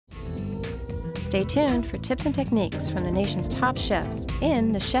Stay tuned for tips and techniques from the nation's top chefs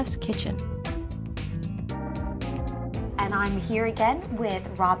in the Chef's Kitchen. And I'm here again with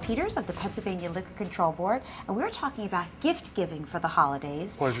Rob Peters of the Pennsylvania Liquor Control Board, and we're talking about gift giving for the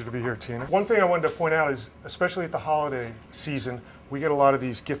holidays. Pleasure to be here, Tina. One thing I wanted to point out is, especially at the holiday season, we get a lot of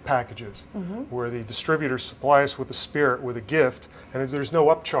these gift packages where the distributors supply us with the spirit, with a gift, and there's no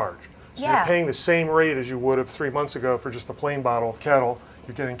upcharge. So you're paying the same rate as you would have 3 months ago for just a plain bottle of kettle.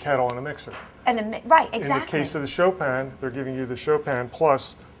 You're getting kettle and a mixer. Right, exactly. In the case of the Chopin, they're giving you the Chopin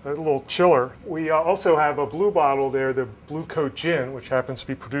plus a little chiller. We also have a blue bottle there, the Blue Coat Gin, which happens to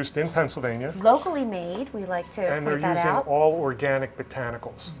be produced in Pennsylvania. Locally made, we like to and point that out. And they're using all organic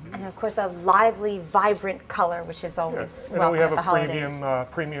botanicals. And of course a lively, vibrant color, which is always welcome we have at the a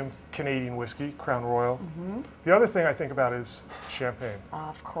premium Canadian whiskey, Crown Royal. The other thing I think about is champagne.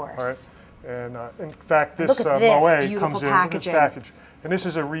 Of course. All right. And in fact, this Miele comes in this package. And this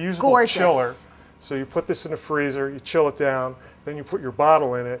is a reusable chiller. So you put this in the freezer, you chill it down, then you put your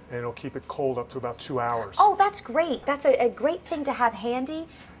bottle in it, and it'll keep it cold up to about 2 hours. Oh, that's great. That's a great thing to have handy.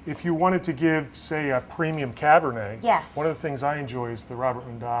 If you wanted to give, say, a premium Cabernet, yes, one of the things I enjoy is the Robert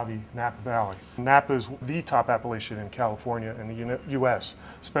Mondavi Napa Valley. Napa is the top appellation in California and the U.S.,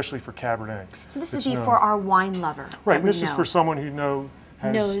 especially for Cabernet. So this would be for our wine lover. Right, this is for someone who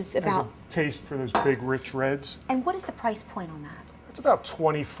has about a taste for those big, rich reds. And what is the price point on that? It's about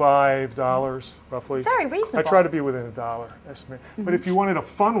 $25, roughly. Very reasonable. I try to be within $1 estimate. But if you wanted a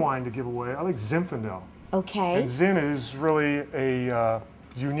fun wine to give away, I like Zinfandel. Okay. And Zin is really a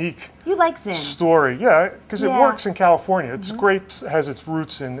unique Zin? Story. Yeah, because it works in California. It's great, has its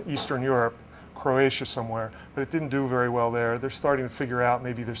roots in Eastern Europe, Croatia somewhere, but it didn't do very well there. They're starting to figure out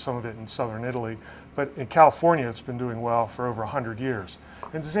maybe there's some of it in southern Italy. But in California, it's been doing well for over 100 years.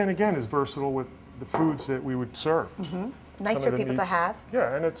 And Zin, again, is versatile with the foods that we would serve. Nice for people to have.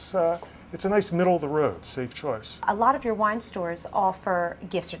 Yeah, and it's a nice middle of the road, safe choice. A lot of your wine stores offer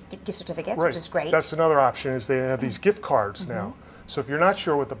gift certificates, which is great. That's another option, is they have these gift cards now. So if you're not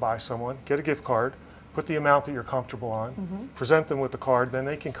sure what to buy someone, get a gift card, put the amount that you're comfortable on, present them with the card, then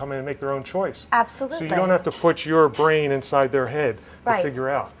they can come in and make their own choice. Absolutely. So you don't have to put your brain inside their head to figure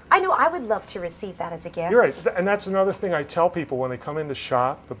out. I know, I would love to receive that as a gift. You're right, and that's another thing I tell people when they come in the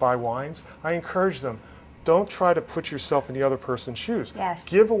shop to buy wines. I encourage them, don't try to put yourself in the other person's shoes. Yes.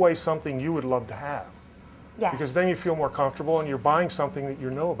 Give away something you would love to have. Yes. Because then you feel more comfortable and you're buying something that you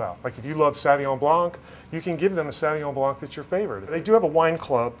know about. Like if you love Sauvignon Blanc, you can give them a Sauvignon Blanc that's your favorite. They do have a wine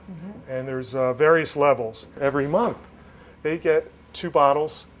club, and there's various levels. Every month, they get 2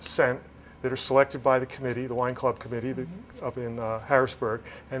 bottles sent that are selected by the committee, the wine club committee up in Harrisburg.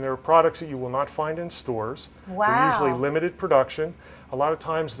 And there are products that you will not find in stores. Wow. They're usually limited production. A lot of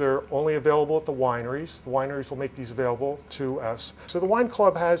times they're only available at the wineries. The wineries will make these available to us. So the wine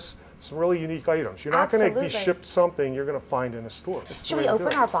club has some really unique items. You're not going to be shipped something you're going to find in a store. Should we open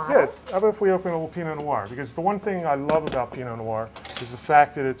our bottle? Yeah, how about if we open a little Pinot Noir? Because the one thing I love about Pinot Noir is the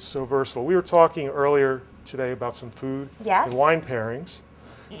fact that it's so versatile. We were talking earlier today about some food and wine pairings.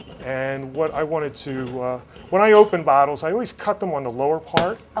 And what I wanted to, when I open bottles, I always cut them on the lower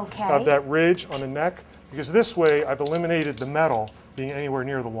part of that ridge on the neck, because this way I've eliminated the metal being anywhere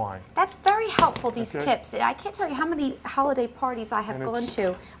near the wine. That's very helpful, these tips. I can't tell you how many holiday parties I have gone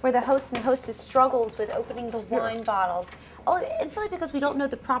to where the host and hostess struggles with opening the wine bottles. Oh, it's only because we don't know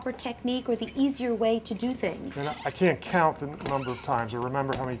the proper technique or the easier way to do things. And I can't count the number of times, or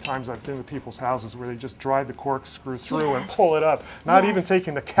remember how many times I've been to people's houses where they just drive the corkscrew through and pull it up, not even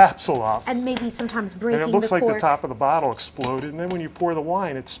taking the capsule off. And maybe sometimes breaking the cork. And it looks like the top of the bottle exploded, and then when you pour the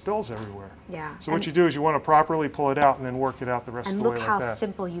wine, it spills everywhere. Yeah. So what you do is you want to properly pull it out and then work it out the rest of the way like that. And look how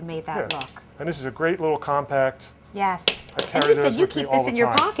simple you made that look. And this is a great little compact. Yes. And you said you keep this in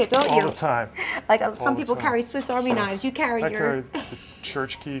your pocket, don't you? All the time. Like some people carry Swiss Army knives. You carry I carry the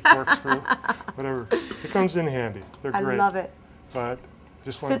church key, corkscrew, whatever. It comes in handy. They're great. I love it. But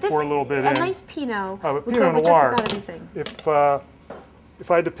just want to pour a little bit in. A nice Pinot would Pinot go with just Noir, about anything. If I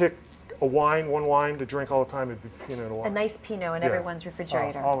had to pick one wine to drink all the time, it'd be Pinot Noir. A nice Pinot in everyone's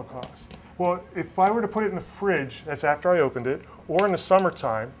refrigerator. All the costs. Well, if I were to put it in the fridge, that's after I opened it, or in the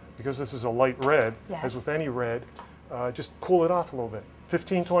summertime, because this is a light red, as with any red, just cool it off a little bit.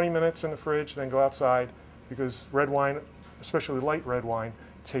 15, 20 minutes in the fridge, then go outside, because red wine, especially light red wine,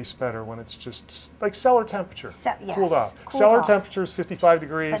 tastes better when it's just like cellar temperature, cooled off. Cellar temperature is 55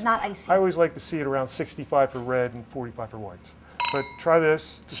 degrees. But not icy. I always like to see it around 65 for red and 45 for whites. But try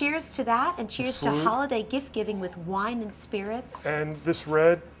this. Cheers to that, and cheers to holiday gift giving with wine and spirits. And this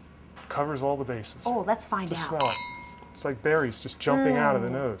red covers all the bases. Oh, let's find out. Just smell it. It's like berries just jumping out of the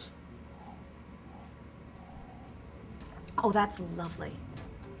nose. Oh, that's lovely.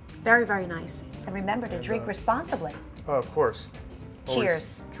 Very, very nice. And remember to drink responsibly. Of course.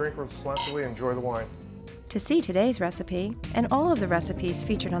 Cheers. Always drink responsibly, enjoy the wine. To see today's recipe and all of the recipes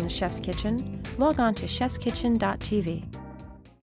featured on the Chef's Kitchen, log on to chefskitchen.tv.